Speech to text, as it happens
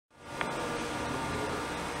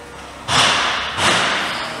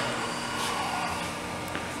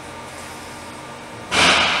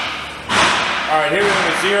Alright, here we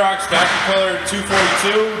have a Xerox Docucolor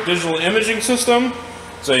 242 digital imaging system.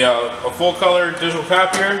 It's a full color digital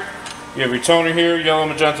copier. You have your toner here, yellow,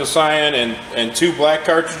 magenta, cyan, and 2 black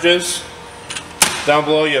cartridges. Down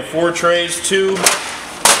below you have 4 trays, 2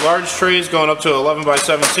 large trays going up to 11 by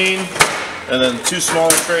 17, and then 2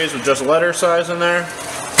 smaller trays with just letter size in there.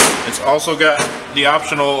 It's also got the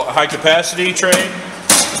optional high capacity tray.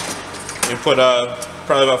 You put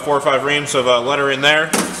probably about 4 or 5 reams of letter in there.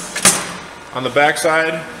 On the back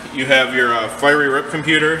side, you have your fiery rip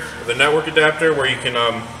computer with a network adapter where you can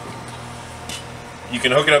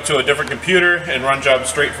hook it up to a different computer and run jobs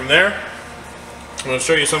straight from there. I'm going to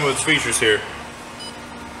show you some of its features here.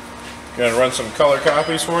 I'm going to run some color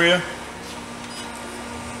copies for you.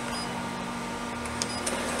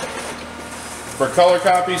 For color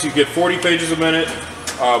copies, you get 40 pages a minute.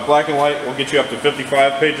 Black and white will get you up to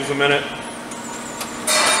 55 pages a minute.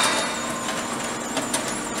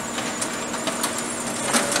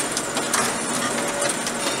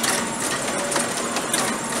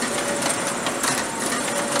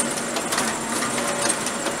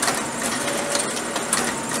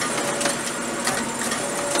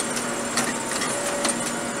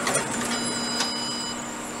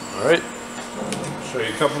 Alright, show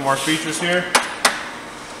you a couple more features here.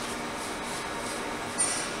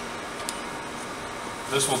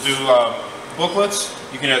 This will do booklets.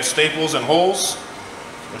 You can add staples and holes.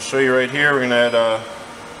 I'll show you right here. We're going to add,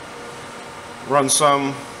 run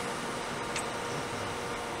some.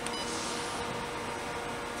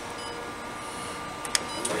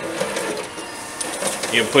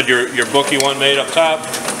 You can put your book you want made up top.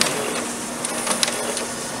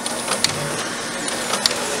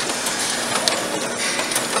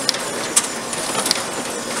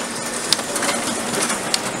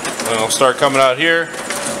 And it'll start coming out here,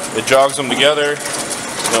 it jogs them together,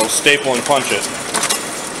 and it'll staple and punch it.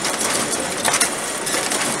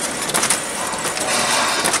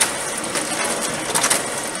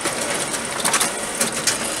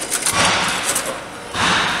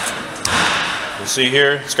 You see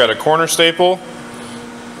here, it's got a corner staple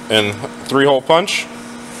and 3-hole punch.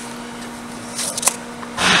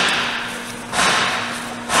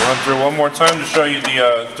 Run through one more time to show you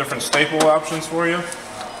the different staple options for you.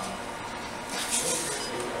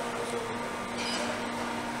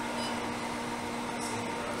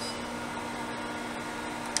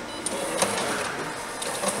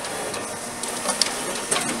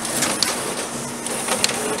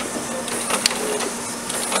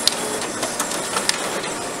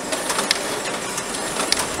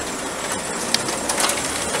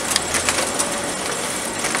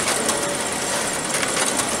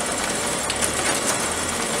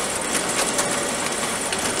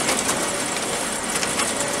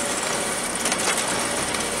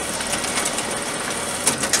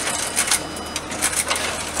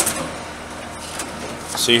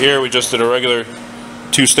 See here, we just did a regular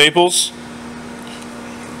 2 staples.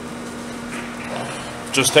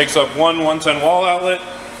 Just takes up one 110 wall outlet.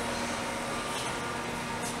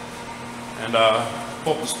 And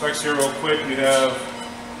pull up the specs here real quick. We have,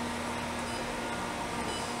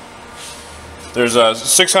 there's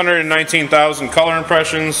 619,000 color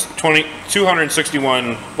impressions,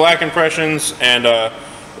 261 black impressions, and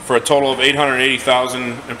for a total of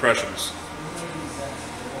 880,000 impressions.